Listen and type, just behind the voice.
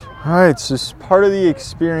Alright, so part of the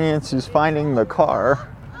experience is finding the car.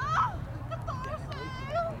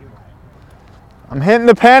 I'm hitting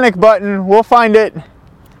the panic button. We'll find it.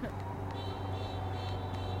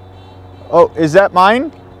 Oh, is that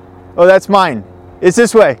mine? Oh, that's mine. It's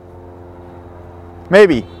this way.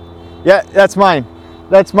 Maybe. Yeah, that's mine.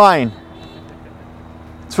 That's mine.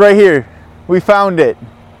 It's right here. We found it.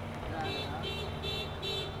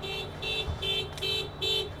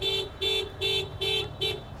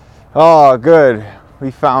 Oh, good.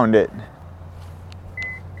 We found it.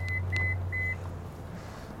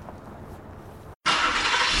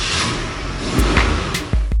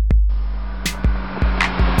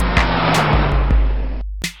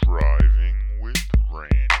 Driving with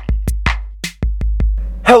Randy.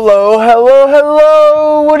 Hello.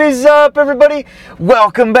 What is up, everybody?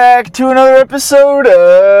 Welcome back to another episode of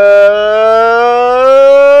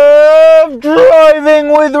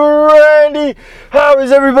Driving with Randy. How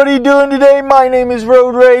is everybody doing today? My name is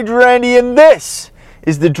Road Rage Randy, and this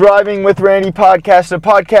is the Driving with Randy podcast, a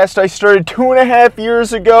podcast I started 2.5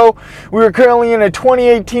 years ago. We are currently in a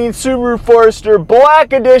 2018 Subaru Forester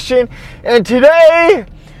Black Edition, and today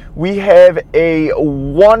we have a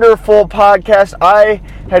wonderful podcast. I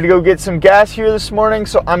had to go get some gas here this morning,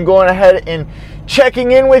 so I'm going ahead and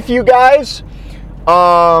checking in with you guys.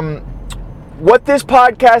 What this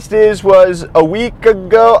podcast is was a week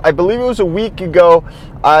ago, I believe it was a week ago,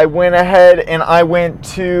 I went ahead and I went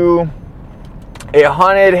to a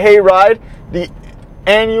haunted hayride, the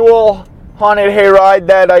annual haunted hayride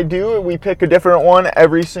that I do. We pick a different one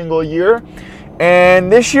every single year.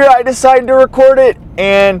 And this year I decided to record it,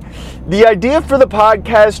 and the idea for the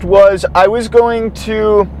podcast was I was going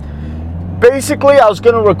to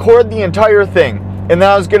record the entire thing, and then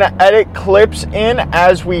I was going to edit clips in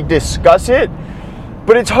as we discuss it.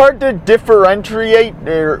 But it's hard to differentiate,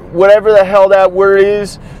 or whatever the hell that word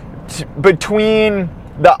is, between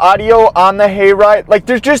the audio on the hayride. Like,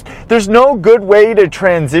 there's no good way to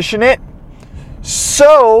transition it.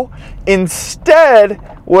 So instead,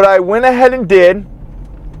 what I went ahead and did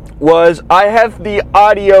was I have the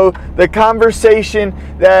audio, the conversation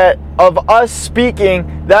that of us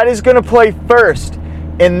speaking, that is going to play first.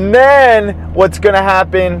 And then what's going to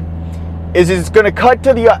happen is it's going to cut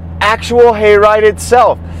to the actual hayride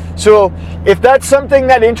itself. So if that's something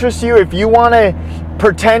that interests you, if you want to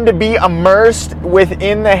pretend to be immersed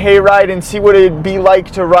within the hayride and see what it'd be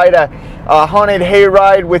like to ride a haunted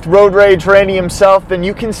hayride with Road Rage Randy himself, then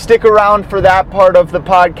you can stick around for that part of the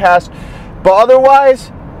podcast. But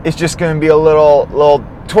otherwise, it's just going to be a little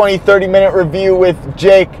 20-30 minute review with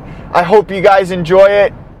Jake. I hope you guys enjoy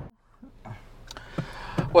it.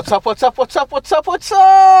 What's up?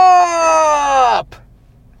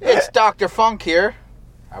 It's Dr. Funk here.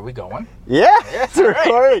 Are we going? Yeah, it's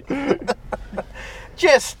recording.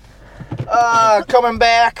 Just coming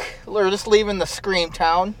back. We're just leaving the Scream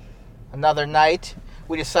Town. Another night.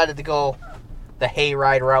 We decided to go the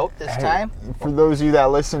hayride route this time. For those of you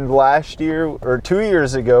that listened last year or 2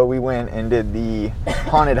 years ago, we went and did the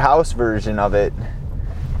haunted house version of it.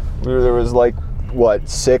 There was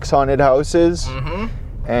 6 haunted houses? Mm-hmm.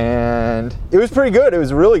 And it was pretty good. It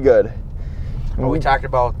was really good. Are we talking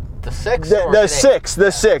about the 6?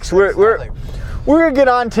 The 6. We're going to get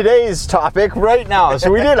on today's topic right now.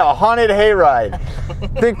 So we did a haunted hayride. I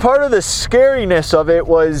think part of the scariness of it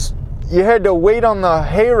was you had to wait on the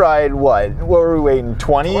hayride, what were we waiting,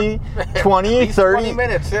 20, 30? 20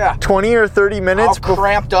 minutes, yeah. 20 or 30 minutes. All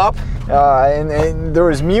cramped up. And there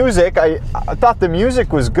was music. I thought the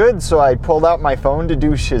music was good, so I pulled out my phone to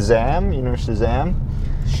do Shazam. You know Shazam?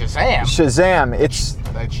 Shazam. It's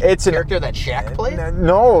a character that Shaq played?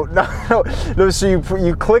 No. So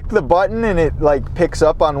you click the button and it picks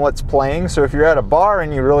up on what's playing. So if you're at a bar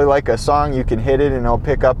and you really like a song, you can hit it and it'll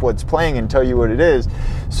pick up what's playing and tell you what it is.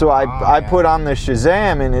 So I put on the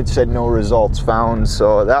Shazam and it said no results found.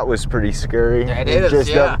 So that was pretty scary. It is.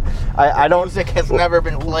 I don't. Music has never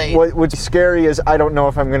been played. What's scary is I don't know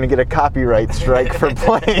if I'm going to get a copyright strike for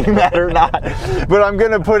playing that or not. But I'm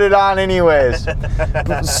going to put it on anyways.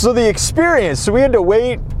 So the experience, so we had to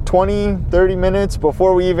wait 20, 30 minutes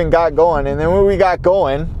before we even got going. And then when we got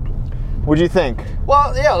going, what'd you think?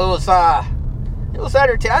 Well, yeah, it was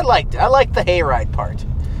entertaining. I liked the hayride part.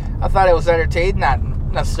 I thought it was entertaining, not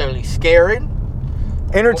necessarily scary.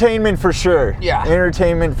 Entertainment for sure. Yeah.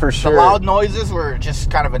 Entertainment for sure. The loud noises were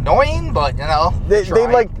just kind of annoying, but They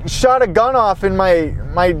shot a gun off in my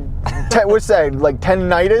what's that,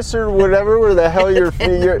 tendinitis or whatever, where the hell your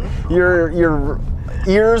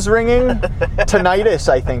ears ringing? Tinnitus,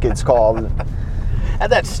 I think it's called. had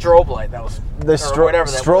that strobe light. That was The whatever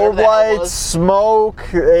strobe that lights, was. smoke,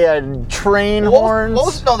 they had train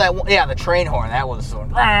horns. The train horn. That was.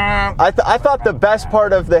 I thought the best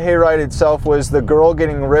part of the hayride itself was the girl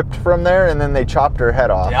getting ripped from there, and then they chopped her head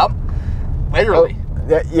off. Yep. Literally.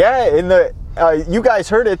 Yeah, in the you guys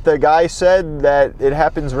heard it. The guy said that it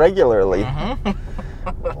happens regularly.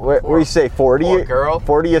 What do you say, 40? Poor girl.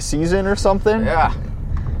 40 a season or something? Yeah.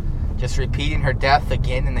 Just repeating her death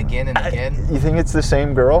again and again and again. You think it's the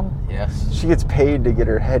same girl? Yes. She gets paid to get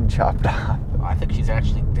her head chopped off. I think she's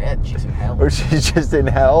actually dead. She's in hell. Or she's just in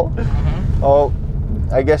hell? Oh,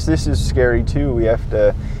 I guess this is scary too. We have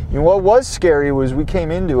to... what was scary was we came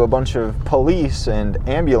into a bunch of police and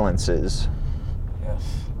ambulances. Yes.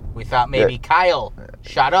 We thought maybe Kyle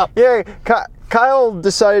shot up. Yeah, Kyle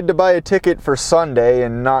decided to buy a ticket for Sunday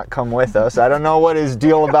and not come with us. I don't know what his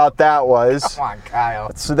deal about that was. Come on, Kyle.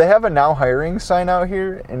 So they have a now hiring sign out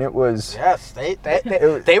here, and it was... Yes, they're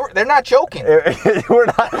not joking.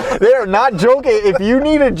 They are not joking. If you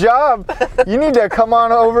need a job, you need to come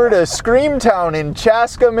on over to Screamtown in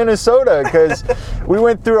Chaska, Minnesota, because we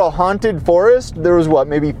went through a haunted forest. There was,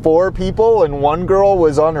 maybe 4 people, and one girl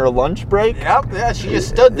was on her lunch break. Yep, yeah, she just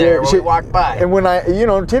stood there when we walked by. And when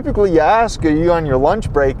typically you ask, are you on your lunch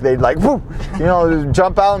break, they'd whoo,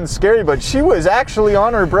 jump out and scare you, but she was actually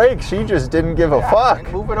on her break. She just didn't give a fuck.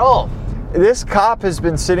 Didn't move at all. This cop has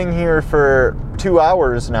been sitting here for 2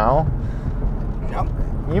 hours now. Yep.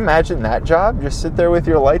 Can you imagine that job? Just sit there with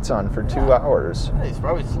your lights on for 2 hours. He's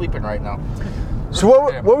probably sleeping right now. So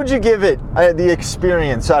what would you give it, the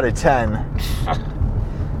experience, out of 10?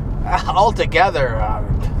 Altogether,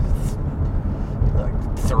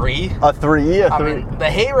 3. A 3? I mean, the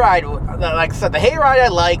hayride, like I said, the hayride I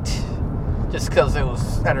liked just because it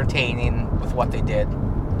was entertaining with what they did.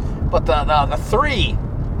 But the 3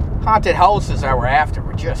 haunted houses that were after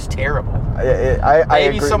were just terrible. I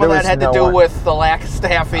Maybe agree. some of that had to do with the lack of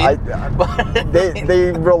staffing.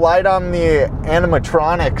 They relied on the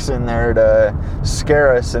animatronics in there to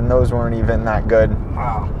scare us, and those weren't even that good.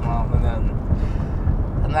 Oh, well,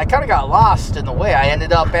 and I kind of got lost in the way. I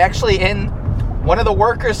ended up actually in one of the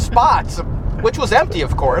workers' spots, which was empty,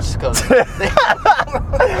 of course, because they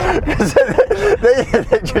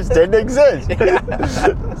just didn't exist.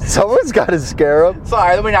 Someone's got to scare them. So,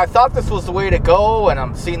 I thought this was the way to go, and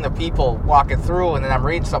I'm seeing the people walking through, and then I'm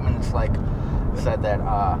reading something that's said that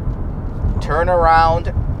turn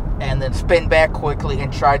around and then spin back quickly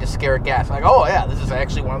and try to scare gas. Like, oh yeah, this is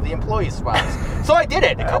actually one of the employee spots. So I did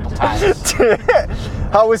it a couple times.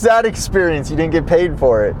 How was that experience? You didn't get paid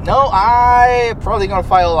for it? No, I probably gonna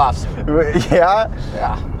file a lawsuit. Yeah?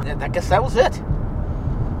 Yeah, I guess that was it.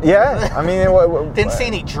 Yeah, I mean... Didn't see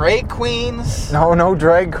any drag queens. No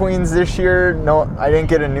drag queens this year. No, I didn't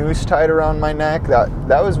get a noose tied around my neck.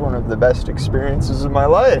 That was one of the best experiences of my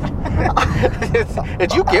life.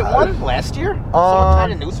 Did you get one last year? Someone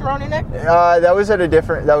tied a noose around your neck? That was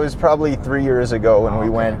that was probably 3 years ago when we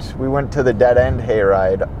went to the Dead End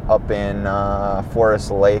Hayride up in Forest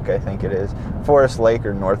Lake, I think it is. Forest Lake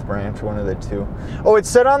or North Branch, one of the two. Oh, it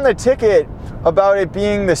said on the ticket about it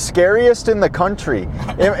being the scariest in the country.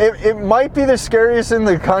 It might be the scariest in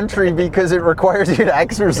the country because it requires you to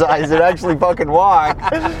exercise and actually fucking walk.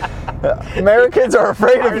 Americans are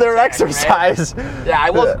afraid of their exercise. Man. Yeah, I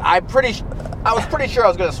was pretty sure I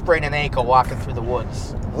was going to sprain an ankle walking through the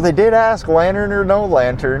woods. Well, they did ask lantern or no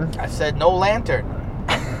lantern. I said no lantern.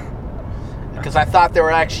 Because I thought there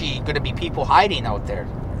were actually going to be people hiding out there.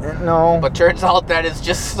 No. But turns out that is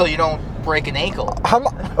just so you don't break an ankle.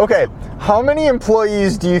 How many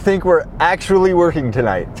employees do you think were actually working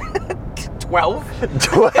tonight? 12?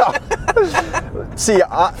 12. See,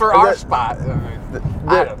 for our spot.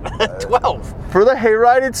 I don't know. 12. For the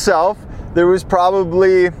hayride itself, there was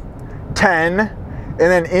probably 10. And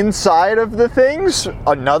then inside of the things,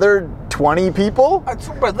 another 20 people.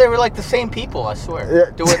 But they were like the same people, I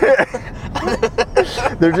swear.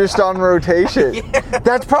 They're just on rotation. Yeah.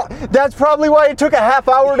 That's probably why it took a half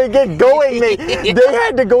hour to get going. They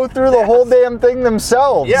had to go through the whole damn thing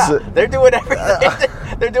themselves. Yeah, they're doing everything.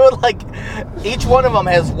 They're doing each one of them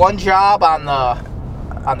has one job on the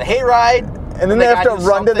hayride. And then they have to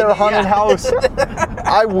run to their haunted house.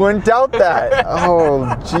 I wouldn't doubt that.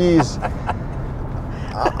 Oh, jeez.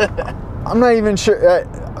 I'm not even sure.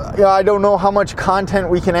 I don't know how much content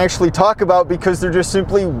we can actually talk about because there just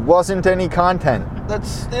simply wasn't any content.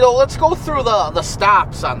 Let's go through the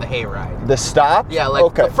stops on the hayride. The stop? Yeah,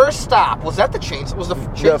 okay. The first stop was that the chainsaw? Was the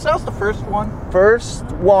chainsaw the first one? First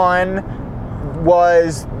one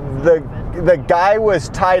was the guy was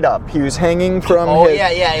tied up. He was hanging from. Oh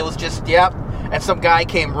yeah, it was just And some guy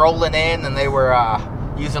came rolling in, and they were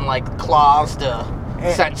using claws to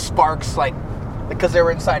sent sparks, like, because they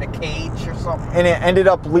were inside a cage or something. And it ended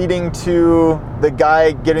up leading to the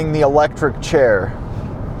guy getting the electric chair.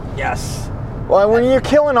 Yes. Well, when you're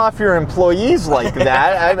killing off your employees like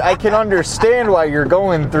that, I can understand why you're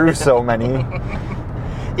going through so many.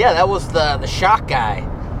 Yeah, that was the shock guy.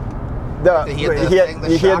 He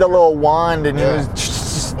had the little wand, and he was.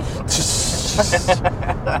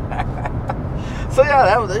 So yeah,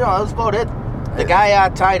 that was about it. The guy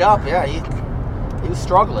tied up. Yeah, he was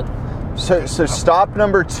struggling. So stop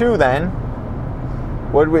number 2 then.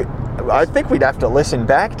 I think we'd have to listen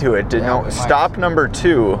back to it to know. Stop number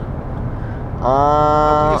 2. We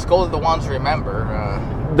just go to the ones we remember.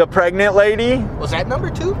 The pregnant lady. Was that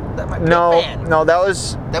number 2? That might be No,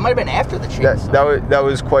 that might have been after the chainsaw. That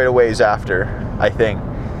was quite a ways after, I think.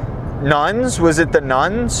 Nuns? Was it the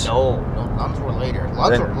nuns? No, nuns were later.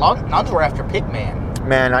 Nuns were after Pigman.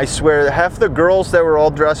 Man, I swear, half the girls that were all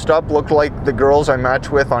dressed up looked like the girls I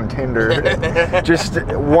matched with on Tinder. Just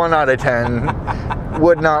 1 out of 10.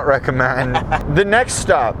 Would not recommend. The next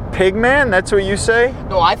stop, Pigman? That's what you say?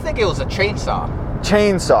 No, I think it was a chainsaw.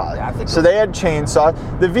 Chainsaw. Yeah, I think so they had chainsaw.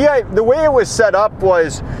 The way it was set up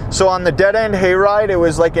was, so on the Dead End Hayride, it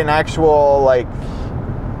was like an actual, like,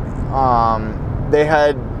 they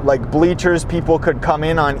had like bleachers, people could come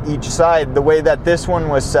in on each side. The way that this one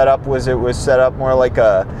was set up was, it was set up more like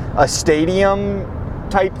a stadium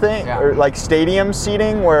type thing, or like stadium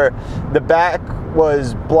seating, where the back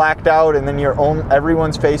was blacked out and then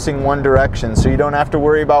everyone's facing one direction, so you don't have to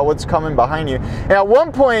worry about what's coming behind you. And at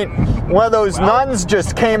one point, one of those nuns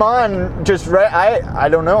just came on, I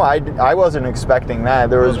don't know, I wasn't expecting that.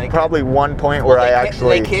 There was probably one point where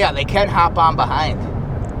they can hop on behind.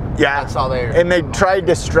 Yeah, that's all they. And they try to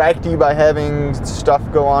distract you by having stuff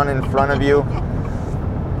go on in front of you.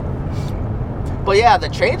 But yeah, the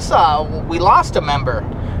chainsaw, we lost a member.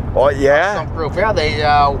 Oh yeah. Some group. Yeah, they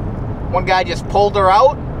one guy just pulled her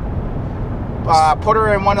out, put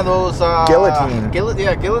her in one of those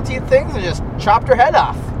guillotine things, and just chopped her head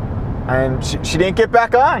off. And she didn't get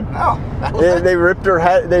back on. No, they ripped her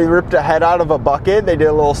head. They ripped a head out of a bucket. They did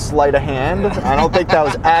a little sleight of hand. I don't think that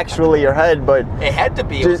was actually her head, but it had to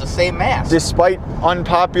be. It was the same mask. Despite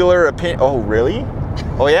unpopular opinion. Oh really?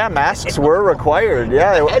 Oh yeah, masks were required.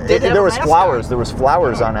 Yeah, there was flowers. There was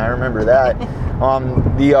flowers on it. I remember that.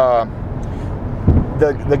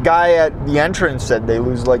 The guy at the entrance said they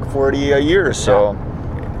lose like 40 a year. So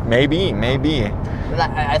maybe. And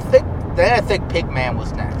I think Pigman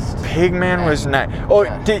was next. Pigman was next. Oh,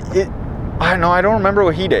 I don't know. I don't remember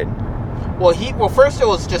what he did. Well, first it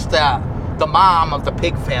was just the mom of the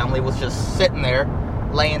pig family was just sitting there,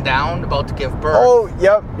 laying down, about to give birth. Oh,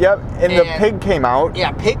 yep. And the pig came out.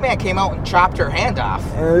 Yeah, Pigman came out and chopped her hand off.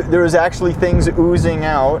 And there was actually things oozing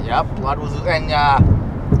out. Yep, blood was, and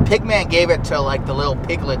Pigman gave it to like the little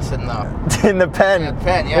piglets in the pen. In the pen,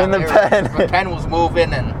 yeah. In the pen. The pen was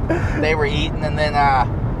moving, and they were eating, and then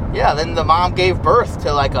then the mom gave birth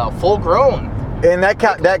to like a full grown. And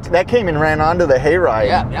that came and ran onto the hayride.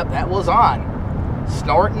 Yeah, that was on,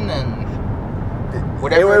 snorting and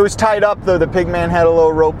whatever. It was tied up though. The Pigman had a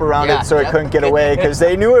little rope around it, so it couldn't get away, because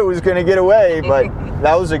they knew it was going to get away. But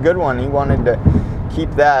that was a good one. He wanted to keep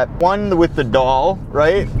that one with the doll,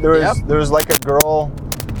 right? There was like a girl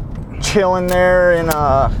chilling there in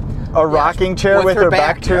a rocking chair with her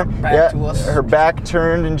back turned. To us. Her back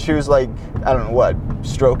turned, and she was like, I don't know what,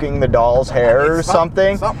 stroking the doll's hair or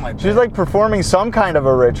something. Something like that. She was like performing some kind of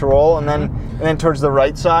a ritual, and then towards the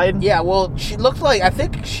right side. Yeah, well, she looked like, I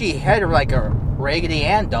think she had like a Raggedy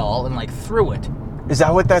Ann doll and like threw it. Is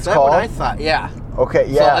that what that's called? What I thought? Yeah. Okay.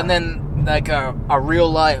 Yeah. So, and then like a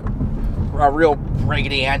real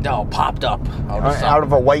Raggedy Ann doll popped up out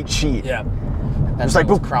of a white sheet. Yeah. And it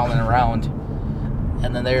was crawling around,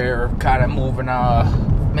 and then they were kind of moving,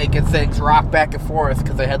 making things rock back and forth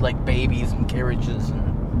because they had like babies and carriages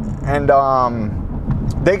and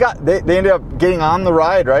they ended up getting on the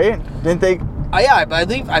ride, right? Didn't they? Yeah, I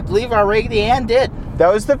believe our Raggedy Ann did.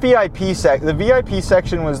 That was the VIP section. The VIP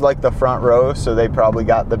section was like the front row, so they probably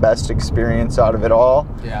got the best experience out of it all.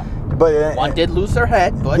 Yeah. But one did lose their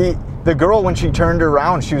head, but the girl, when she turned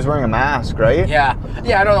around, she was wearing a mask, right? Yeah.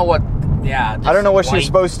 I don't know what. Yeah. I don't know what she's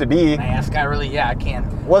supposed to be. Mask. I can't.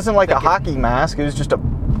 It wasn't like a hockey mask. It was just a, I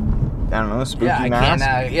don't know, spooky mask.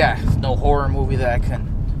 There's no horror movie that I can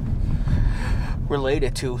relate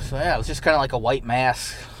it to. So yeah, it was just kind of like a white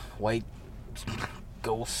mask, white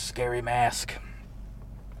ghost, scary mask.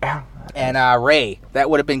 Yeah. And Ray, that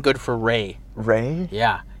would have been good for Ray. Ray?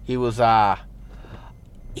 Yeah, he was.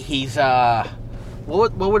 He's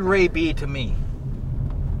what would Ray be to me?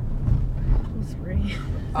 Who's Ray?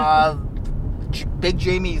 Big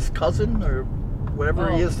Jamie's cousin, or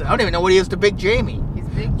whatever he is. I don't even know what he is to Big Jamie. He's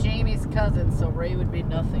Big Jamie's cousin, so Ray would be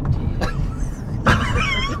nothing to you.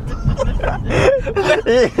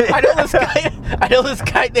 I know this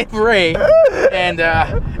guy named Ray, and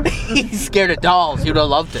he's scared of dolls. You'd have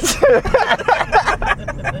loved it.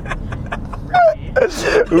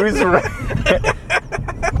 Who's Ray?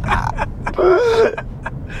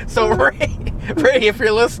 So Ray, if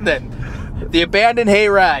you're listening, the abandoned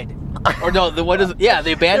hayride, or no, the abandoned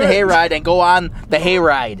hayride, and go on the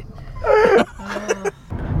hayride.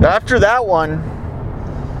 After that one,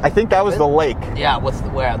 I think that was the lake. Yeah,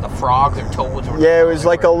 where the frogs or toads. Yeah, it was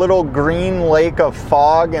like a little green lake of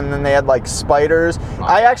fog, and then they had like spiders.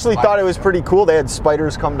 I actually thought it was pretty cool. They had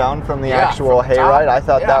spiders come down from the actual hayride. I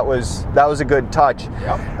thought that was a good touch.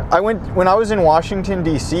 Yep. When I was in Washington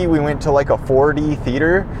D.C., we went to like a 4D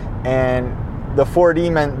theater, and the 4D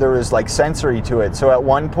meant there was like sensory to it. So at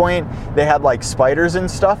one point they had like spiders and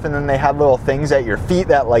stuff, and then they had little things at your feet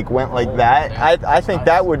that like went like that. I think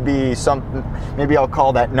that would be something. Maybe I'll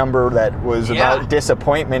call that number that was about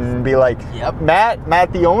disappointment and be like,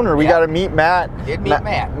 Matt the owner. We got to meet Matt. Did meet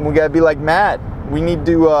Matt. We got to be like, Matt, we need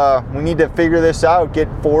to figure this out. Get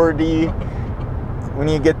 4D. We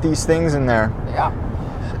need to get these things in there.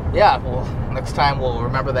 Yeah. Well, next time we'll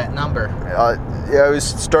remember that number. It was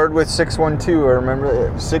started with 612. I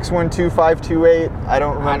remember 612-528. I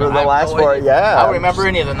don't remember the last four. Yeah. I don't remember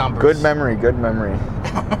any of the numbers. Good memory.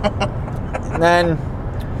 And then,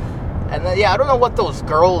 I don't know what those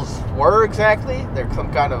girls were exactly. They're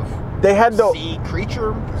some kind of sea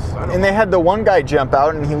creature. And they had the one guy jump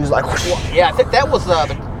out, and he was like, whoosh. Yeah, I think that was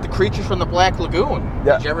the creature from the Black Lagoon.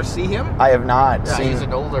 Yeah. Did you ever see him? I have not Yeah, seen. he's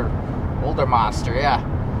an older monster. Yeah.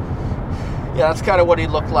 Yeah, that's kind of what he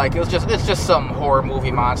looked like. It's just some horror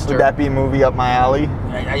movie monster. Would that be a movie up my alley?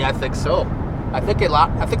 I think so. I think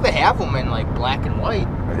they have them in like black and white.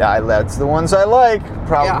 Yeah, that's the ones I like.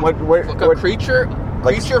 Probably. Look up creature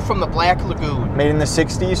from the Black Lagoon. Made in the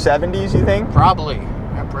 60s, 70s, you think? Probably.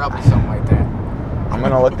 Yeah, probably something like that. I'm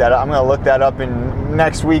gonna look that up. And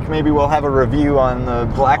next week maybe we'll have a review on the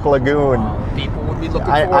Black Lagoon. People would be looking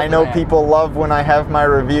forward to that. I know people love when I have my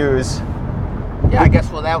reviews. Yeah, I guess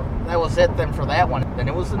that was it then for that one. Then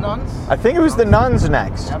it was the Nuns? I think it was the Nuns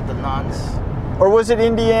next. Yep, the Nuns. Or was it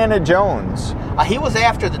Indiana Jones? He was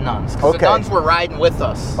after the Nuns. Because the Nuns were riding with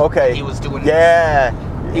us. Okay. He was doing he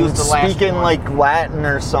was the last speaking one. like Latin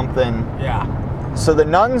or something. Yeah. So the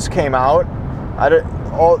Nuns came out.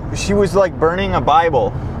 She was like burning a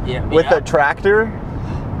Bible with a tractor.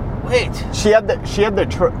 Wait.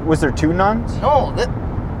 Was there two nuns? No.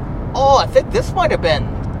 I think this might have been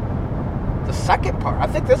the second part. I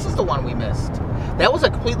think this is the one we missed. That was a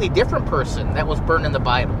completely different person that was burning the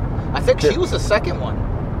Bible. I think she was the second one.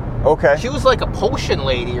 Okay. She was like a potion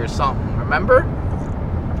lady or something, remember?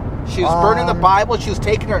 She was burning the Bible. She was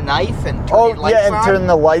taking her knife and turning lights on. and turning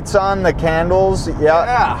the lights on, the candles. Yeah.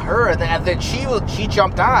 Yeah, her. And then she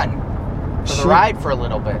jumped on for the ride for a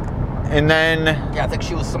little bit. And then... Yeah, I think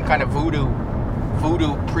she was some kind of voodoo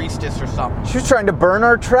priestess or something. She was trying to burn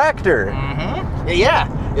our tractor. Mm-hmm.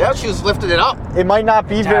 Yeah, she was lifting it up. It might not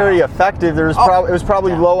be very effective. It was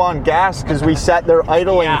probably low on gas because we sat there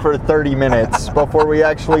idling for 30 minutes before we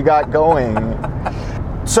actually got going.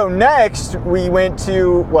 So next we went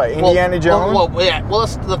to Indiana Jones.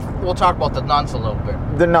 We'll talk about the Nuns a little bit.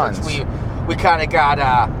 The Nuns. We kind of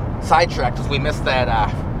got sidetracked because we missed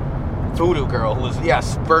that voodoo girl who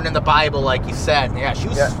was burning the Bible like you said. Yeah, she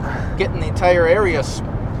was getting the entire area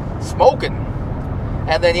smoking.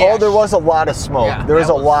 And then there was a lot of smoke. Yeah, there was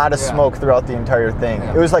a lot of smoke throughout the entire thing.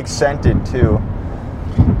 Yeah. It was like scented too.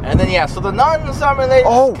 And then so the Nuns. I mean, they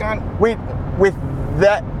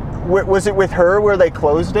was it with her where they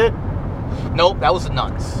closed it? Nope, that was the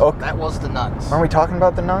Nuns. Okay. That was the Nuns. Aren't we talking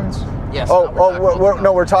about the Nuns? Yes.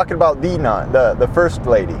 We're talking about the nun, the first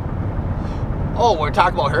lady. Oh, we're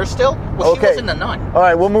talking about her still? Well, she wasn't a nun. All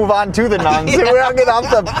right, we'll move on to the Nuns. We're not getting off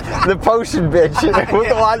the potion bitch. We'll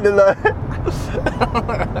go on to the...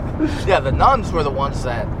 The Nuns were the ones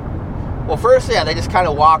that... Well, first, they just kind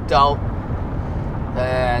of walked out.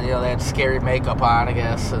 And, they had scary makeup on, I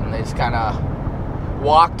guess. And they just kind of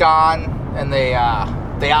walked on. And they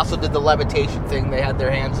also did the levitation thing. They had their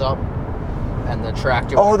hands up. And the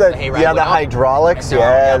tractor. The hydraulics.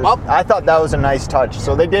 I thought that was a nice touch.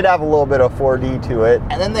 So they did have a little bit of 4D to it.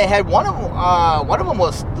 And then they had one of them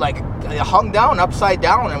was like hung down upside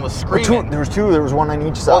down and was screaming. There was two. There was one on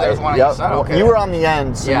each side. Oh, there was one on each side. Okay. You were on the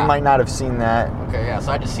end, so you might not have seen that. Okay, yeah.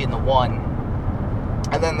 So I just seen the one.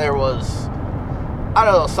 And then there was, I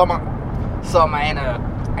don't know, some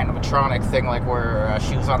animatronic thing like where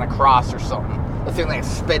she was on a cross or something. The thing they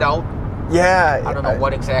spit out. Yeah. I don't know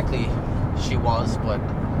what exactly she was, but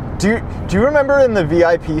Do you remember in the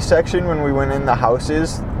VIP section when we went in the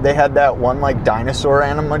houses, they had that one like dinosaur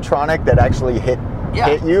animatronic that actually hit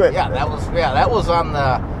you? Yeah, that was on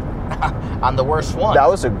the on the worst one. That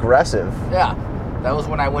was aggressive. Yeah, that was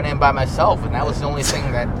when I went in by myself, and that was the only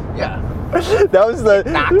thing that That was the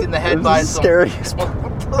knocked in the head by some scariest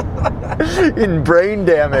in brain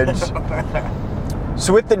damage.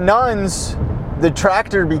 So with the nuns, the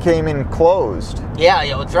tractor became enclosed. Yeah,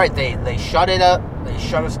 that's right. They shut it up. They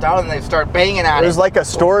shut us down, and they start banging on it. It was like a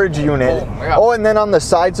storage unit. Boom, yeah. Oh, and then on the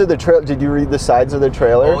sides of the trailer, did you read the sides of the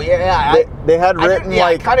trailer? Oh yeah, They had written I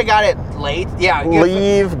like kind of got it late. Yeah,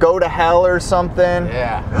 leave, go to hell or something.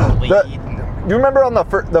 Yeah, You remember on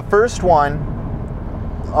the first one,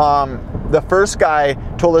 the first guy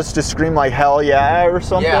told us to scream like hell yeah or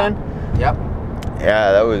something. Yeah. Yep.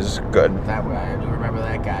 Yeah, that was good. That way, I do remember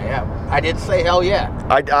that guy. Yeah, I did say hell yeah.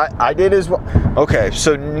 I did as well. Okay,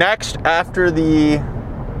 so next after the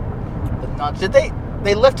nuns, did they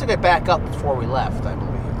lifted it back up before we left? I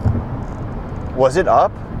believe. was it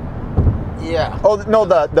up? Yeah. Oh no,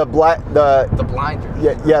 the blinders.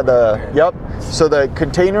 Yep. So the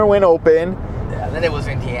container went open. Yeah. Then it was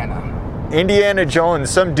Indiana. Indiana Jones,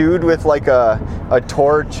 some dude with like a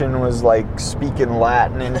torch and was like speaking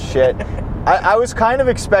Latin and shit. I was kind of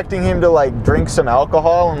expecting him to like drink some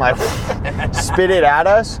alcohol and like spit it at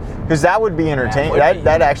us, because that would be entertaining.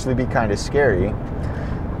 That'd actually be kind of scary.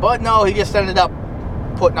 But no, he just ended up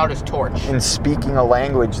putting out his torch and speaking a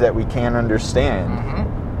language that we can't understand.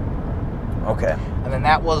 Mm-hmm. Okay. And then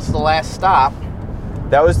that was the last stop.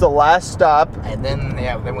 That was the last stop. And then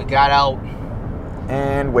we got out.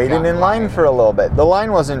 And waited in line for a little bit. The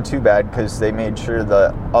line wasn't too bad because they made sure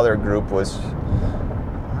the other group was...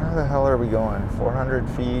 Where the hell are we going? 400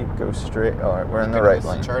 feet, go straight. All right, we're in the right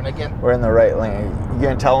lane. Turn again? We're in the right lane. You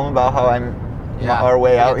gonna tell them about how our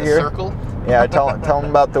way out here? Circle? Yeah, tell them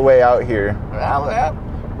about the way out here. Well,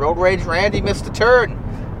 Road Rage Randy missed a turn.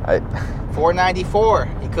 494.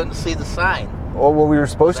 He couldn't see the sign. Well, we were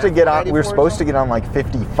supposed to get on. We were supposed to get on like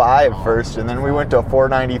 55 first, and then we went to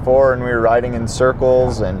 494, and we were riding in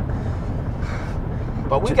circles.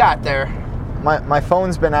 But we got there. My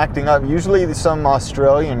phone's been acting up. Usually, some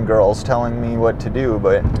Australian girl's telling me what to do,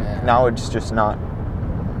 but now it's just not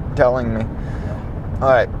telling me. All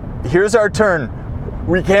right, here's our turn.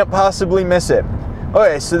 We can't possibly miss it.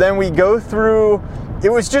 Okay, so then we go through. It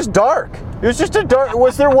was just dark. It was just a dark.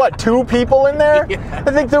 Was there 2 people in there? Yeah.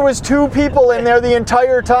 I think there was 2 people in there the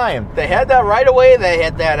entire time. They had that right away. They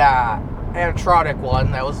had that animatronic one.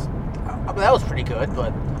 That was pretty good.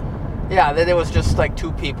 But yeah, then it was just like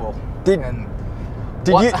 2 people. Did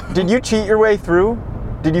you cheat your way through?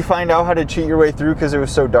 Did you find out how to cheat your way through because it was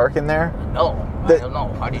so dark in there? No, I don't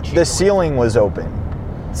know. How do you cheat? The ceiling was open,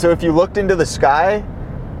 so if you looked into the sky,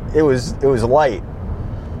 it was light.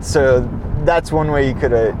 So that's one way you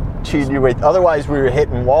could have cheated your way. Otherwise, we were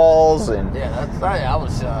hitting walls and. Yeah, I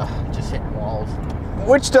was just hitting walls.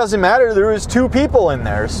 Which doesn't matter. There was 2 people in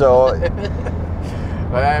there, so.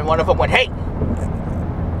 And one of them went, "Hey,"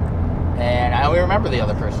 and I only remember the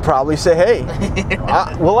other person. Probably say, "Hey."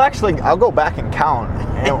 I'll go back and count,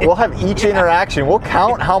 and we'll have each interaction. We'll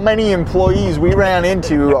count how many employees we ran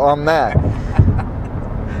into on that.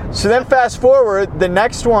 So then, fast forward, the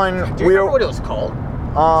next one. Do you remember what it was called?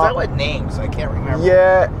 That had names. I can't remember.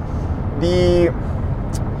 Yeah,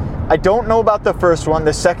 I don't know about the first one.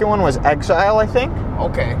 The second one was Exile, I think.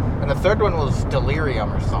 Okay, and the third one was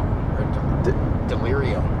Delirium or something, or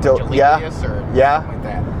Delirium, Delirious or something like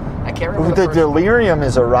that. I can't remember. The Delirium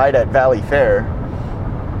is a ride at Valley Fair.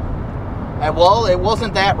 Well, it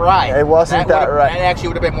wasn't that ride. It wasn't that ride. That actually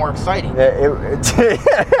would have been more exciting.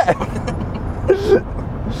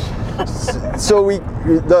 So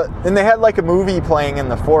and they had like a movie playing in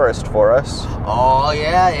the forest for us. Oh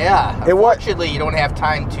yeah. Unfortunately, you don't have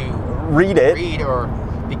time to read or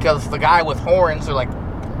because the guy with horns are like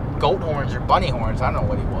goat horns or bunny horns. I don't know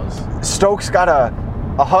what he was. Stokes got a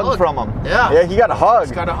hug from him. Yeah, he got a hug.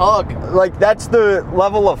 He's got a hug. Like that's the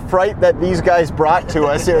level of fright that these guys brought to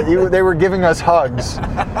us. They were giving us hugs.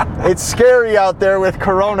 It's scary out there with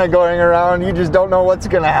Corona going around. You just don't know what's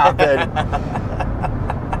gonna happen.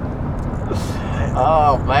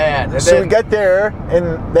 Oh man! And so we get there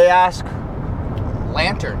and they ask,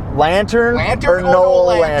 Lantern or no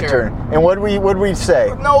lantern? And what'd we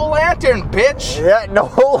say? No lantern, bitch. Yeah,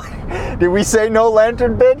 no. Did we say no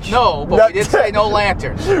lantern, bitch? No, but we did say no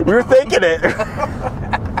lantern. We were thinking it.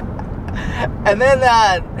 And then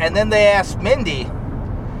they asked Mindy,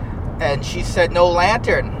 and she said no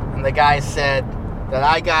lantern, and the guy said that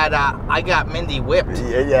I got Mindy whipped.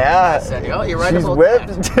 Yeah. I said, oh, you're right. She's about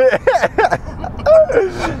whipped. That.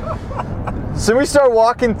 So we start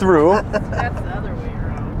walking through. That's the other way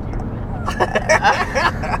around.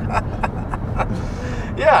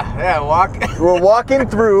 Yeah, walk. We're walking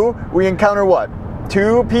through. We encounter what?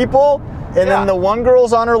 2 people, and Yeah. then the one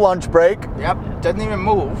girl's on her lunch break. Yep, doesn't even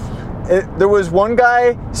move. There was one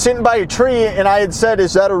guy sitting by a tree, and I had said,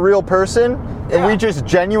 "Is that a real person?" And we Yeah. just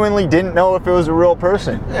genuinely didn't know if it was a real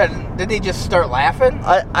person. Yeah, didn't he just start laughing?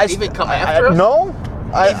 I Even come after us? No.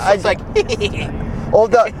 He's like,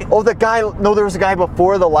 The guy. No, there was a guy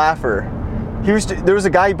before the laugher. There was a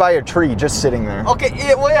guy by a tree just sitting there. okay,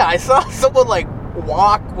 yeah, I saw someone like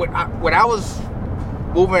walk when I was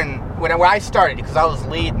moving when I started because I was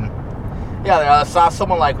leading. Yeah, I saw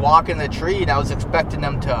someone like walk in the tree, and I was expecting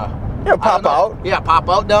them to Yeah, I pop don't know. out. Yeah, pop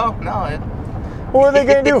out. No. What are they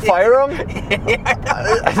gonna do? Fire him?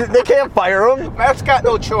 They can't fire him. Matt's got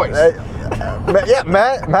no choice. Yeah,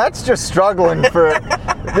 Matt's just struggling for.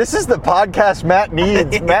 This is the podcast Matt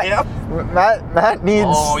needs. Yep. Matt needs.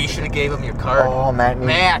 Oh, you should have gave him your card. Oh, Matt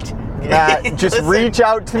needs. Matt, Just listen. reach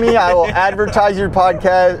out to me. I will advertise your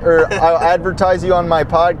podcast, or I'll advertise you on my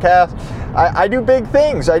podcast. I do big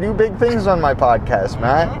things. I do big things on my podcast,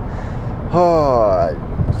 Matt. Oh,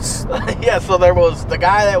 Yeah, so there was the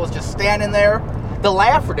guy that was just standing there. The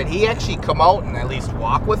laugher, did he actually come out and at least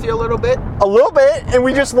walk with you a little bit? a little bit, and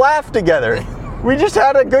we just laughed together. We just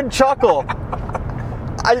had a good chuckle.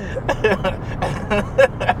 I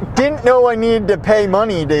didn't know I needed to pay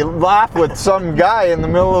money to laugh with some guy in the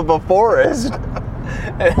middle of a forest.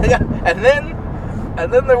 and then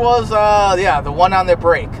there was the one on the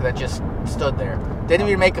break that just stood there. Didn't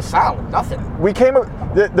even make a sound. Nothing. We came.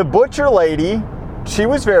 The butcher lady. She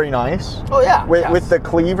was very nice. Oh yeah. With the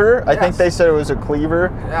cleaver. I think Yes. they said it was a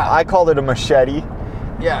cleaver. Yeah. I called it a machete.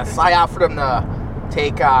 Yes, I offered him to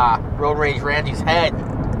take Road Rage Randy's head,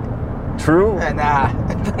 True. and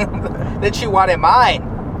then she wanted mine.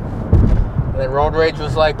 And then Road Rage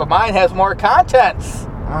was like, "But mine has more contents."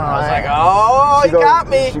 I was like, "Oh, She you goes- got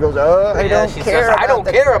me." She goes, "Oh, I don't she care. says, "I don't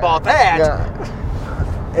care about that." Yeah.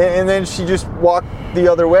 And then she just walked the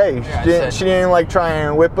other way. Yeah, She didn't like try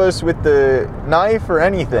and whip us with the knife or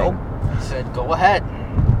anything. Nope. He said, "Go ahead."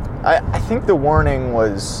 I think the warning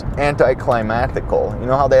was anticlimactical. You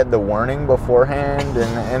know how they had the warning beforehand,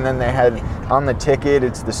 and then they had on the ticket,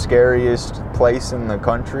 it's the scariest place in the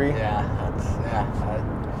country. Yeah.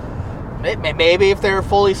 Maybe if they were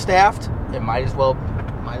fully staffed, it might as well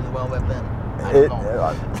have been. I don't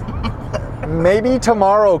know. Maybe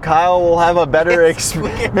tomorrow Kyle will have a better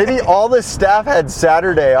experience. Maybe all the staff had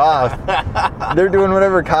Saturday off. They're doing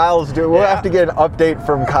whatever Kyle's doing. We'll have to get an update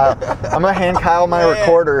from Kyle. I'm going to hand Kyle my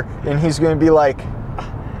recorder, and he's going to be like,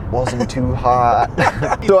 wasn't too hot.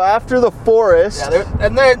 So after the forest,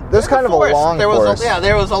 There's kind of a long forest.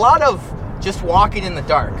 There was a lot of just walking in the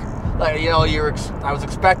dark. Like, you know, I was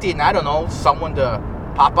expecting, I don't know, someone to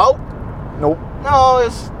pop out. nope. No,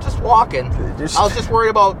 it's just walking. Just- I was just worried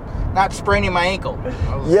about not spraining my ankle.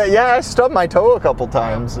 Yeah, I stubbed my toe a couple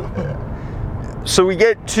times. So we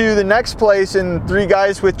get to the next place, and 3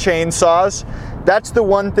 guys with chainsaws. That's the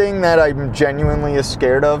one thing that I'm genuinely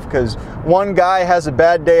scared of, because one guy has a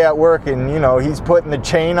bad day at work, and you know he's putting the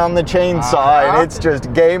chain on the chainsaw, and it's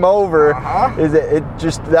just game over. It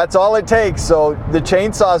just that's all it takes. So the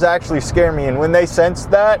chainsaws actually scare me, and when they sensed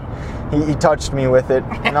that, he touched me with it.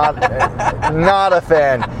 Not a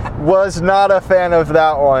fan. Was not a fan of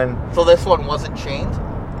that one. So this one wasn't chained?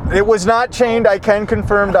 It was not chained. I can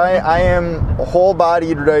confirm I am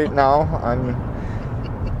whole-bodied right now.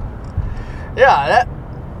 Yeah,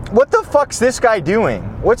 What the fuck's this guy doing?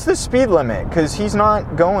 What's the speed limit? Because he's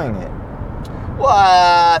not going it. well,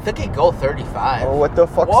 I think he'd go 35. Oh, what the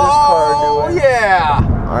fuck's this car doing? Yeah.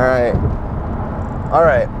 All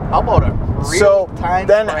right. How about a So real-time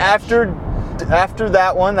then crash? after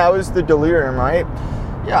that one, that was the delirium, right?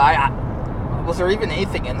 Yeah, was there even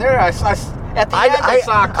anything in there? At the end, I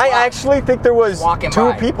saw a clock. I actually think there was walking 2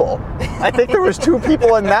 by. people. I think there was 2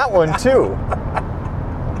 people in that one too.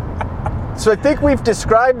 So I think we've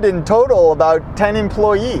described in total about 10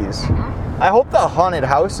 employees. Mm-hmm. I hope the haunted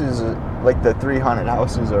houses, like the 3 haunted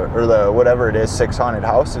houses or the whatever it is, 6 haunted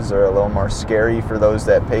houses are a little more scary for those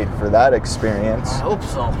that paid for that experience. I hope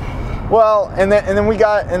so. Well, and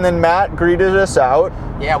then Matt greeted us out.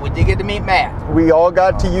 Yeah, we did get to meet Matt. We all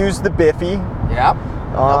got to use the Biffy. Yep.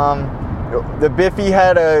 The Biffy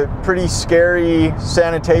had a pretty scary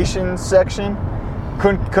sanitation section.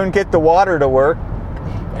 Couldn't get the water to work.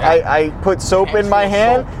 I put soap in my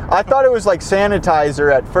hand. I thought it was like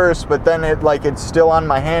sanitizer at first, but then it's still on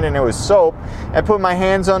my hand and it was soap. I put my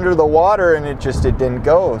hands under the water and it didn't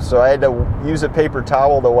go. So I had to use a paper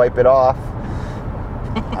towel to wipe it off.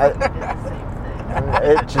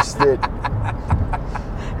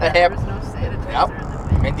 That There was happened. no sanitizer Yep.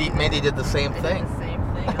 in the bin. Mindy did the same I did thing. the same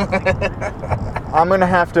thing. I was like, I'm gonna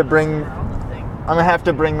have to bring around the thing. I'm gonna have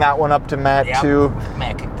to bring that one up to Matt Yep. too.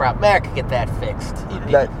 Matt could get that fixed.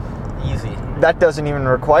 That Easy. that doesn't even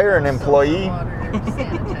require an employee. Soap, water,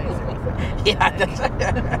 sanitizer. Yeah,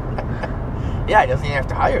 yeah, he doesn't even have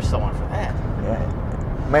to hire someone for that.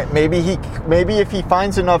 Yeah. Maybe if he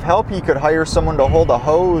finds enough help, he could hire someone to hold a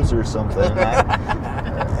hose or something.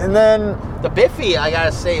 And then The Biffy, I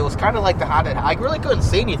gotta say, it was kind of like the haunted. I really couldn't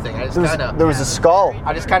see anything. I just kind there of, was a skull.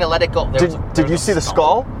 I just kind of let it go. Did you see the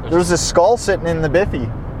skull? There was a skull sitting in the Biffy.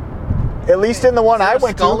 At least in the one I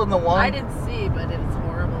went skull to. in the one. I didn't see, but it's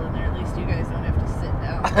horrible in there. At least you guys don't have to sit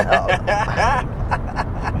down.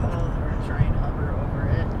 Or try and hover over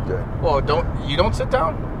it. Well, don't sit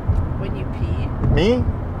down. When you pee, Me?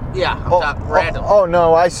 Yeah, I'm not random. Oh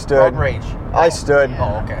no, I stood. Road rage. I stood. Yeah.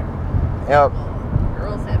 Oh, okay. Yep. well,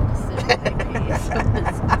 girls have to sit when they pee, so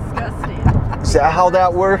it's disgusting. Is that how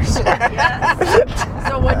that works? Yes.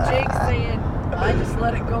 So when Jake's saying, I just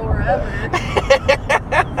let it go wherever,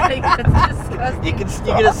 like, it's disgusting. You get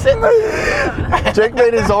to sit. Jake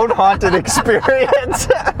made his own haunted experience.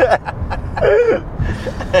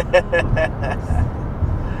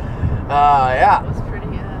 Yeah. It was pretty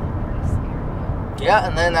scary. Yeah,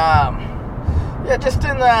 and then just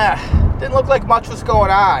didn't look like much was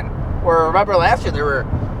going on. Where remember last year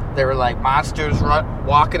there were like monsters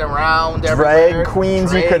walking around everywhere. Drag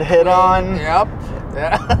queens you could hit on. Yep.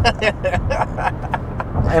 Yeah.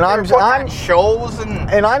 And They were putting on shows and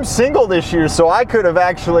And I'm single this year, so I could have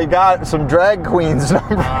actually got some drag queens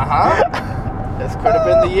number. This could have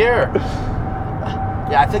been the year.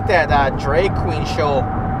 Yeah, I think that drag queen show,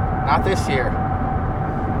 not this year.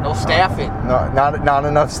 No staffing. No, not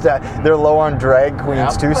enough staff. They're low on drag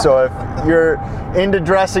queens Yep. too. So if you're into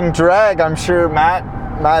dressing drag, I'm sure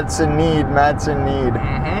Matt's in need.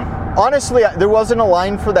 Mm-hmm. Honestly, there wasn't a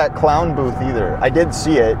line for that clown booth either. I did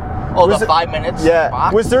see it. Oh, Was the it- 5 minutes. Yeah.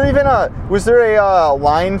 box? Was there a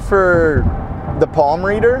line for the palm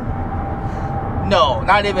reader? No,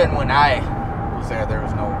 not even when I was there. There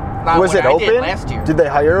was no. Not Was when it I open? did last year. Did they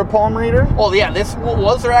hire a palm reader? Oh yeah,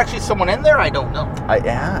 was there actually someone in there? I don't know.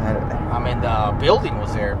 Yeah. I mean, the building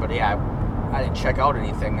was there, but yeah, I didn't check out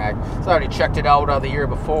anything. I already checked it out the year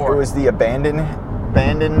before. It was the abandoned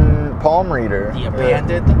palm reader. The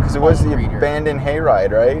abandoned Because it was the palm reader. abandoned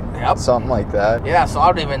hayride, right? Yep. Something like that. Yeah, so I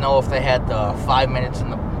don't even know if they had the 5 minutes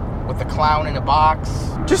with the clown in a box.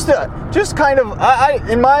 Just kind of,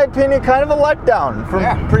 in my opinion, kind of a letdown from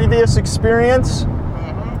Yeah. previous experience.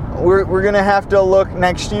 Mm-hmm. We're gonna have to look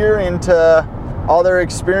next year into other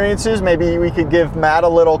experiences. Maybe we could give Matt a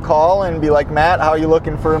little call and be like, Matt, how are you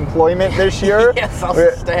looking for employment this year? Yes, I'll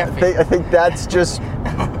staff it. I think that's just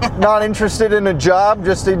not interested in a job,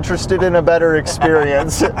 just interested in a better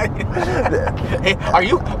experience. Hey, are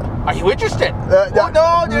you interested?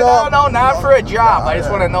 no, No, not for a job. I just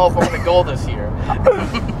want to know if I'm going to go this year.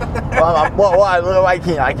 Well,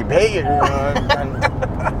 I can pay you.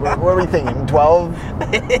 What are we thinking? 12,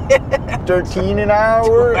 13 an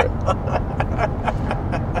hour?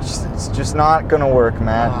 It's just not gonna work,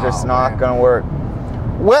 Matt. Oh, Just not man. gonna work.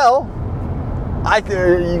 Well,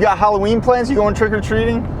 you got Halloween plans? You going trick or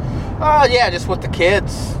treating? Oh yeah, just with the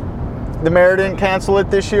kids. The mayor didn't cancel it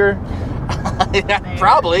this year. Yeah,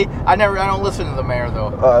 probably. I don't listen to the mayor though.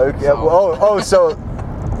 Okay. So-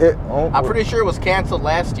 So I'm pretty sure it was canceled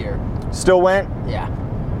last year. still went. Yeah.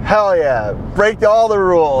 Hell yeah. Break all the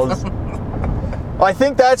rules. Well, I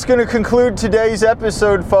think that's going to conclude today's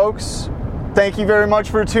episode, folks. Thank you very much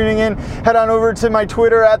for tuning in. Head on over to my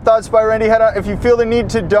Twitter at Thoughts by Randy. If you feel the need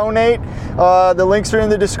to donate, the links are in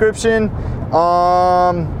the description.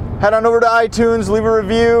 Head on over to iTunes, leave a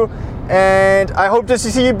review, and I hope to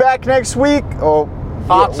see you back next week. Oh,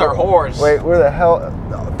 Thoughts are whores. Wait, where the hell?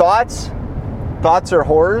 Thoughts? Thoughts are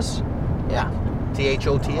whores? Yeah.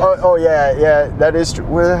 THOTS. Oh yeah, that is true.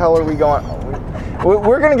 Where the hell are we going?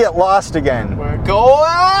 We're gonna get lost again. We're going.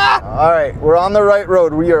 All right, we're on the right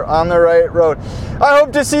road. We are on the right road. I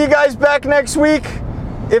hope to see you guys back next week.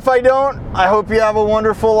 If I don't, I hope you have a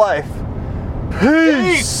wonderful life.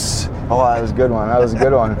 Peace. Oh, that was a good one.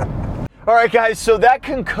 All right, guys, so that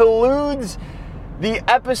concludes the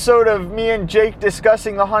episode of me and Jake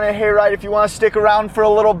discussing the haunted hayride. If you want to stick around for a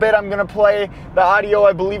little bit, I'm going to play the audio.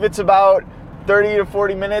 I believe it's about 30 to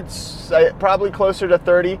 40 minutes, probably closer to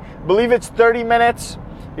 30. I believe it's 30 minutes.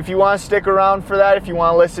 If you want to stick around for that, if you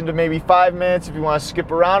want to listen to maybe 5 minutes, if you want to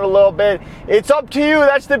skip around a little bit, it's up to you.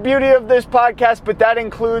 That's the beauty of this podcast, but that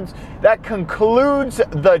concludes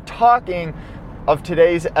the talking of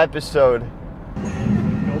today's episode.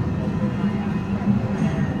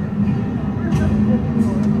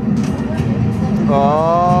 Oh.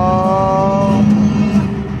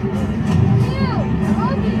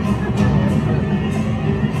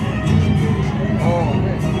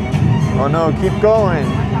 Oh no, keep going.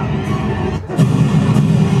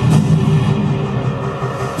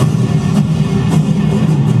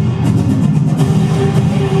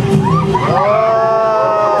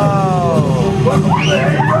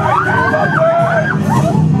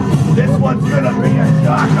 This one's gonna be a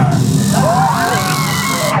shocker.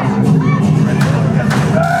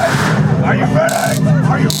 Are you ready?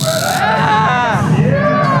 Are you ready? Yeah!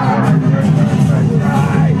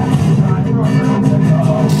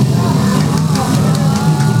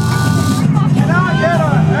 Can I get a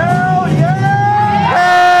hell yeah?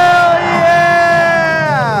 Hell yeah!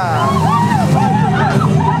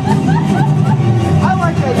 I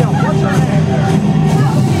like that yell. What's your name?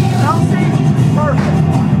 Kelsey? Perfect.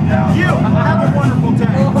 You have a wonderful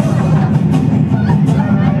day.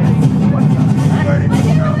 Ready to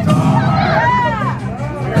go.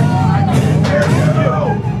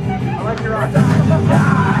 I like your eyes.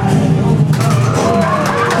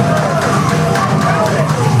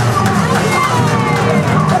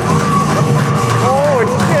 Oh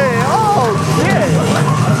shit! Oh shit!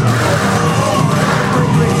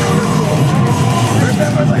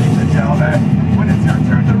 Remember, ladies and gentlemen, when it's your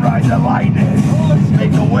turn to ride the lightning,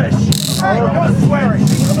 make a wish. Hey, no swearing.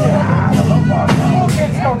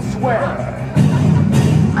 Kids don't swear.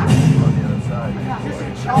 Is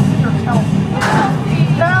it Chelsea or Kelsey?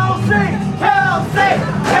 Kelsey! Kelsey!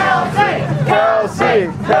 Kelsey! Kelsey!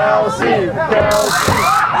 Kelsey! Kelsey!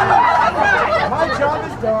 My job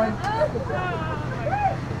is done.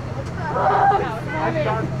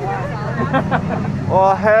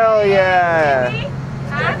 Oh hell yeah!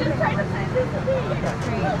 I'm just trying to find this thing.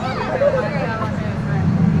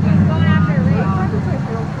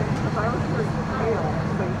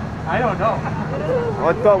 I don't know.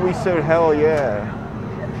 I thought we said hell yeah.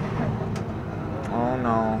 Oh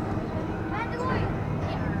no.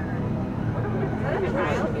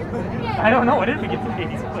 I don't know. What did we get to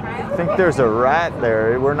these? I think there's a rat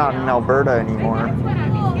there. We're not in Alberta anymore.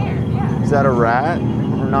 Is that a rat?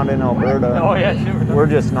 We're not in Alberta. Oh yeah, sure. We're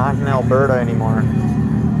just not in Alberta anymore.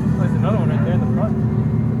 There's another one right there in the front.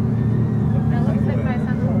 That looks like my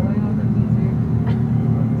son's blowing on the teaser.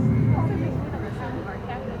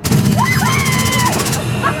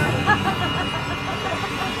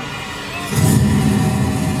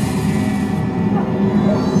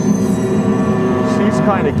 She's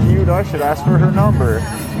kind of cute. I should ask for her number.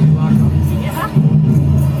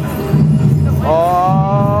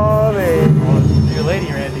 Oh, baby. Your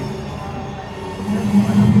lady, Randy.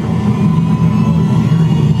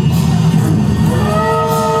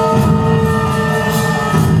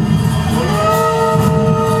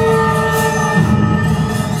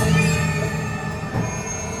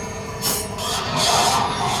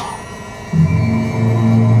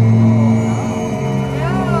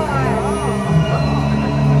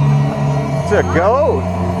 It's a goat.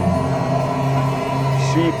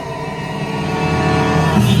 Sheep.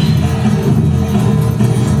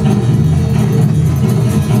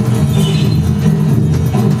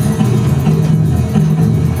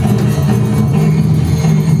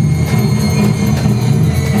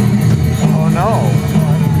 Oh no.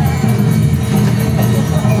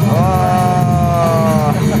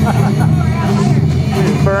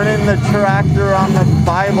 He's burning the tractor on the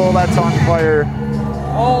Bible that's on fire.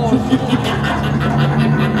 Oh,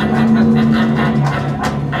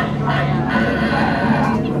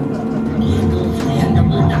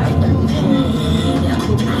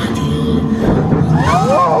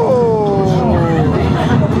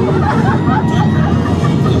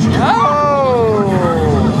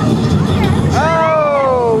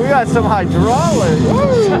 we got some hydraulic.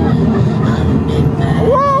 Woo!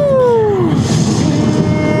 Woo!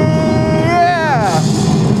 Yeah!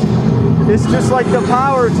 It's just like the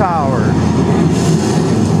power tower.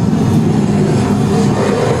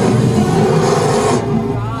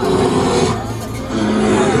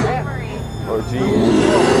 Oh, geez.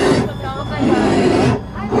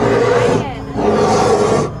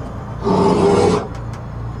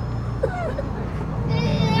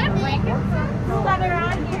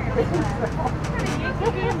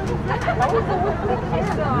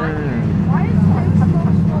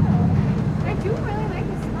 I do really like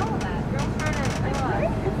the smell of that. Girls trying to.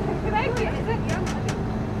 Can I get? Is that young?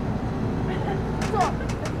 So,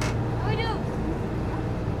 what do we do?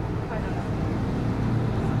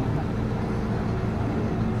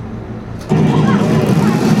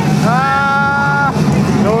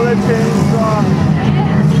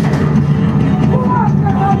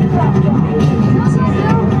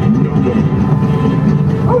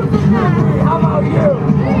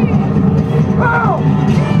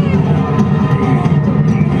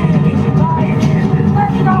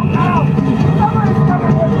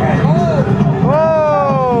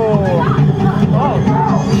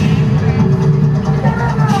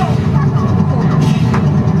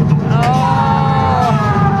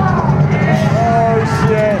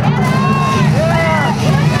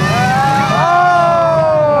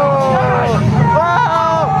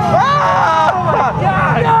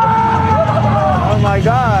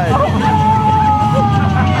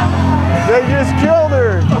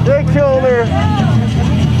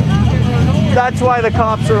 That's why the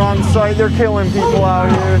cops are on site. They're killing people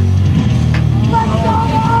out here.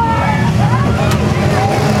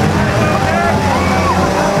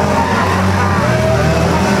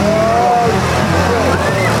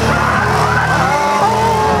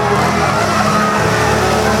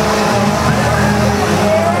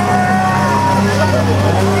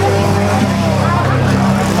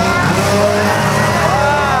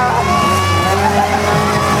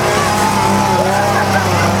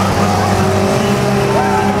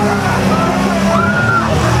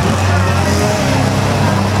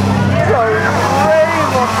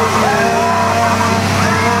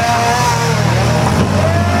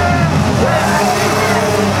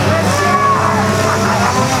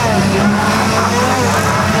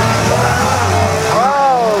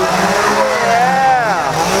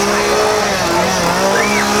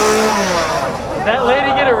 That lady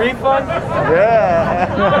get a refund? Yeah.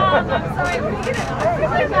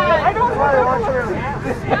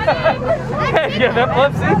 Hey, you have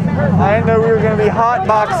epilepsy? I didn't know we were going to be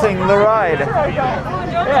hotboxing the ride.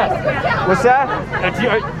 Yeah. What's that?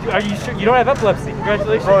 Are you sure? You don't have epilepsy.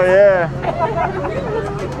 Congratulations. Oh, yeah.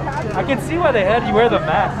 I can see why they had you wear the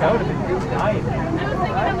mask. That would have been dying.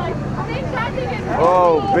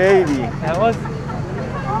 Oh, baby. That was...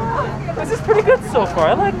 This is pretty good so far.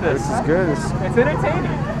 I like this. This is good. It's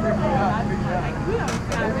entertaining.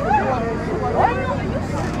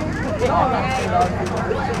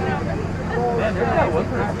 Man, there's that one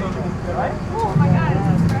person.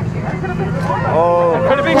 Oh.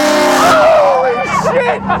 Could have been... Holy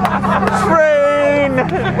shit! Train!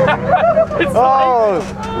 It's Oh.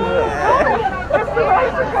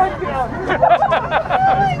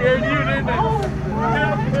 scared you, didn't it?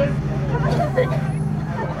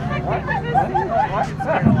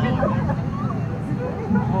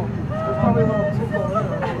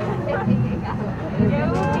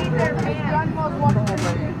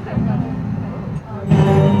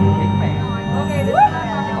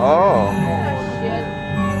 Oh.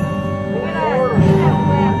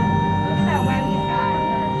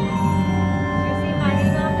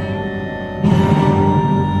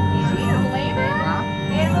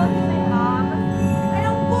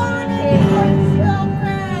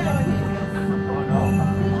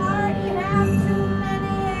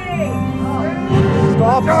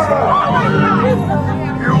 Stop.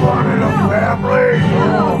 You wanted a family?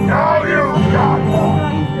 Now you got one.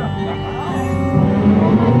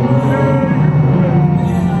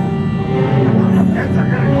 Kids are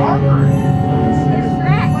getting hungry.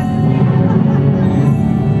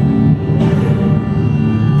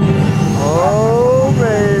 Oh,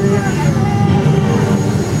 baby.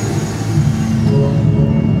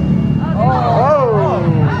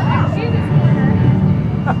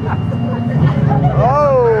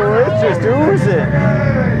 Oh, it's just oozing.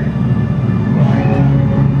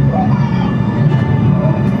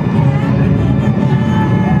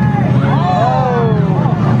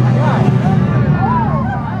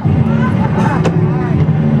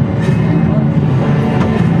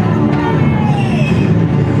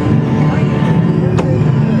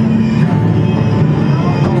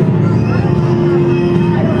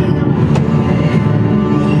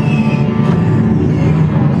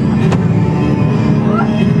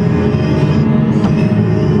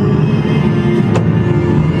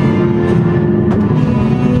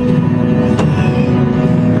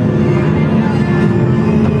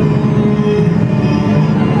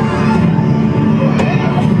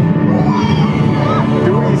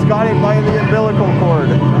 Dewey's got it by the umbilical cord.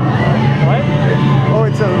 What? Oh,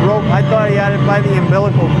 it's a rope. I thought he had it by the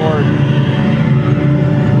umbilical cord.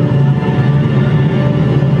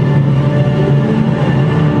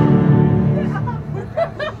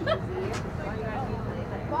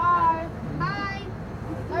 Bye. Hi.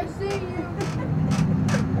 Nice seeing you.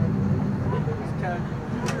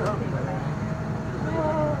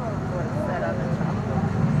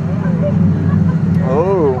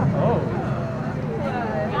 Oh.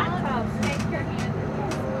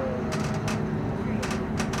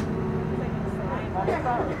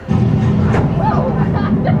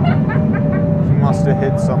 She must have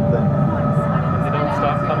hit something. They don't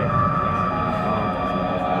stop coming.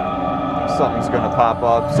 Something's gonna pop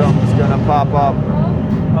up. Something's gonna pop up.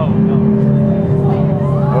 Oh, no.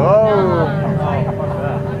 Oh.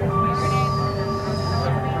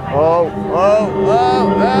 Oh. Oh.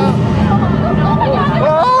 Oh.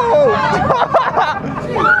 Oh.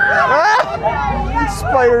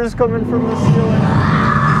 Spiders coming from the ceiling.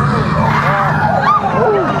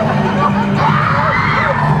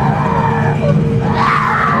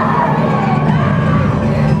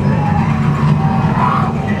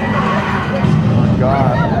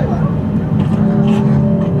 God.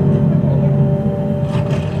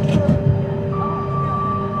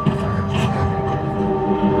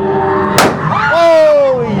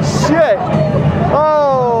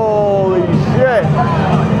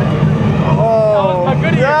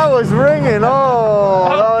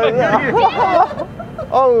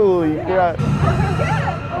 Holy crap.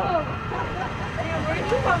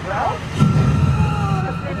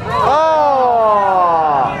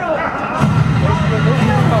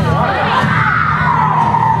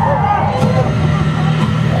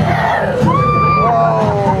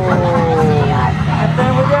 And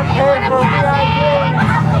then we get paid for VIP.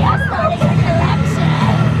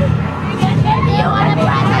 You want a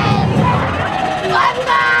present? One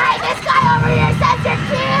guy! This guy over here says you're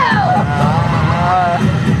cute!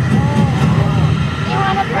 You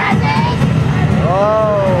want a present?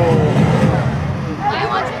 Why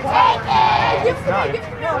won't you take it?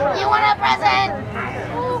 You want a present?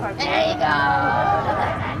 There you go.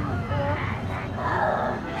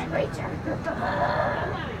 Preacher.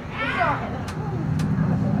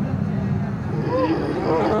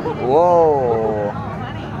 Whoa.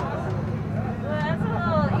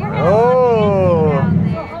 Oh.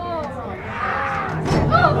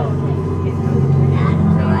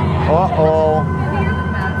 Uh-oh.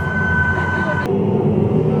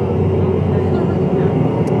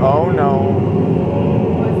 Oh no.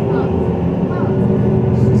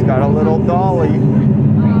 She's got a little dolly.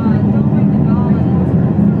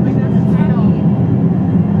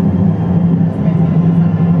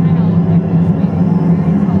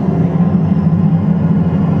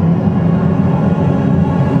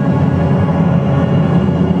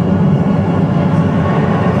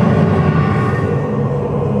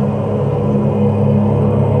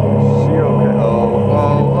 She okay?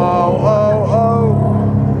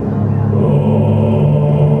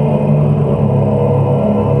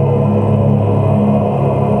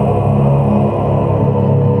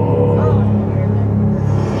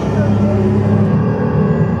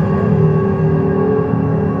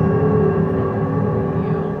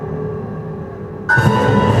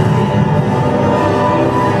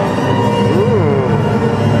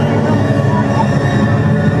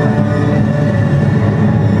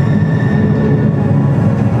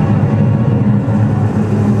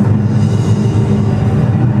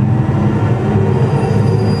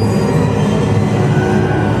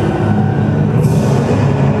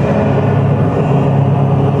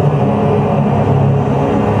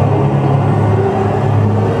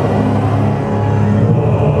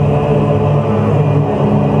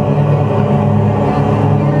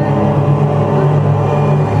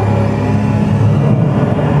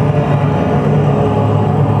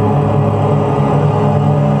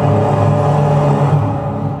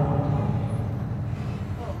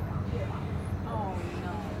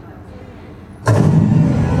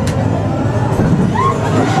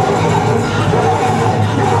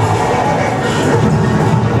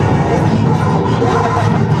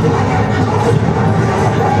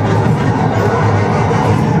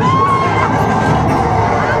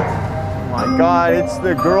 God, it's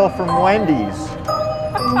the girl from Wendy's.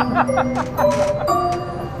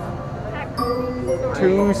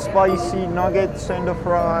 2 spicy nuggets and a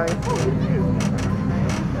fry.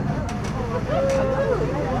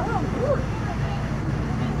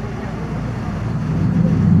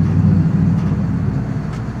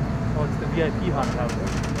 Oh, it's the VIP haunted house.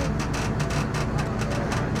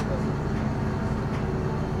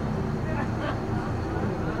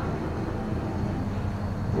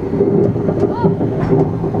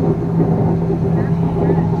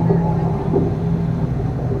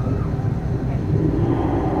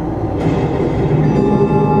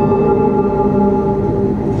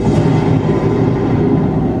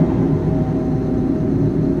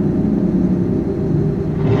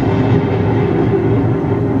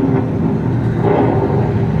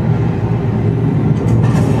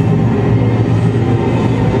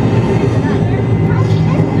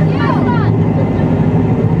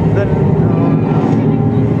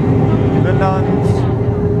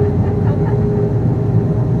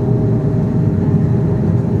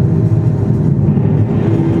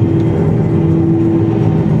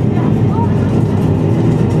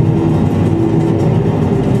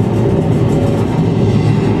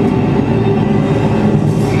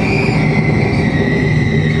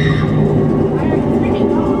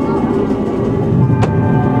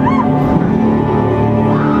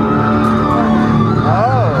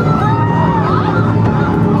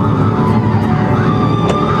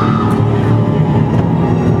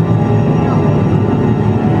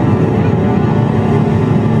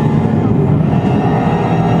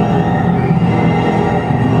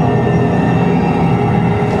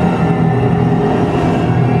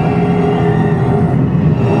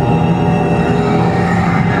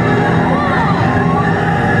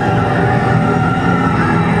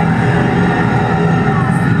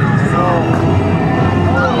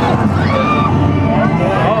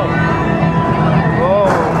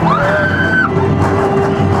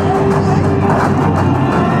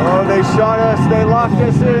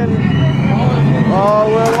 Oh,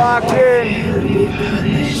 we're locked in.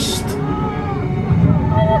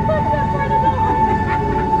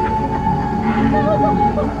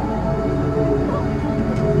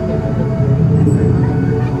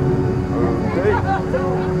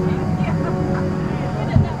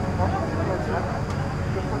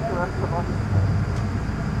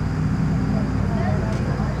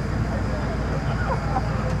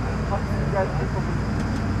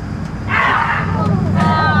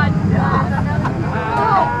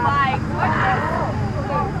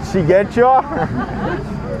 She get you? Oh,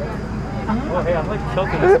 hey, I'm like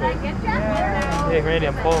tilting this way. Hey, Randy,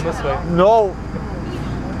 I'm pulling this way. No.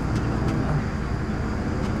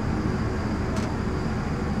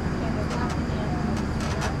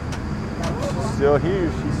 She's still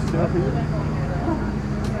here. She's still here.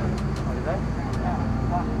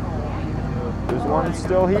 There's one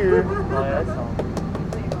still here. Oh, yeah, I saw him.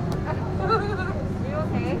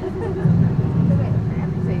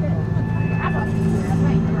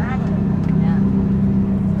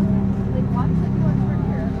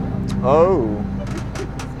 Oh,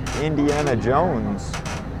 Indiana Jones.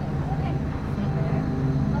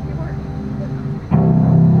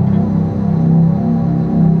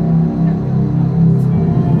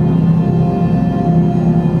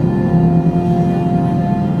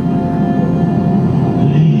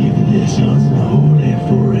 Leave this unholy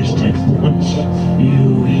forest at once,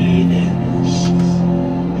 you heathens.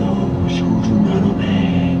 Those who do not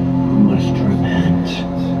obey must repent,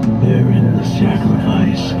 bearing the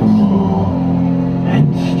sacrifice for all, and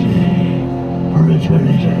stay for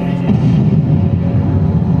eternity.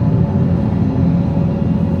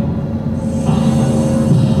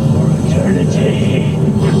 For eternity.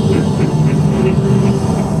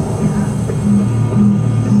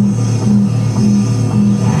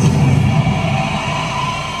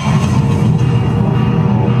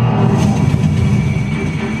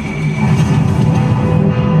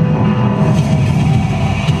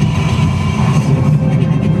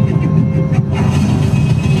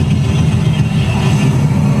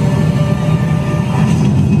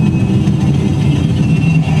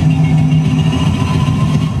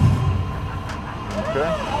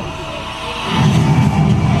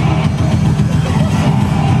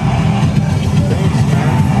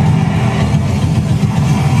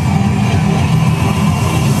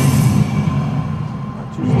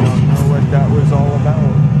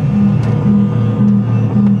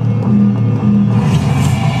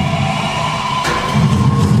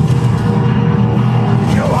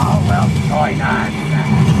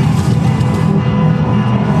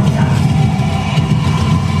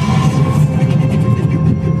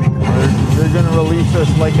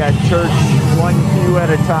 Just like at church, one pew at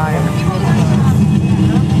a time.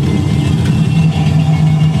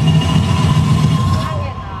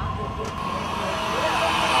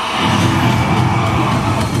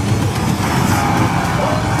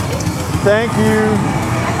 Thank you.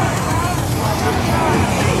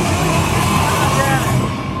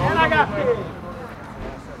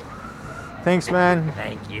 Thanks, man.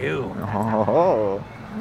 Thank you. Oh.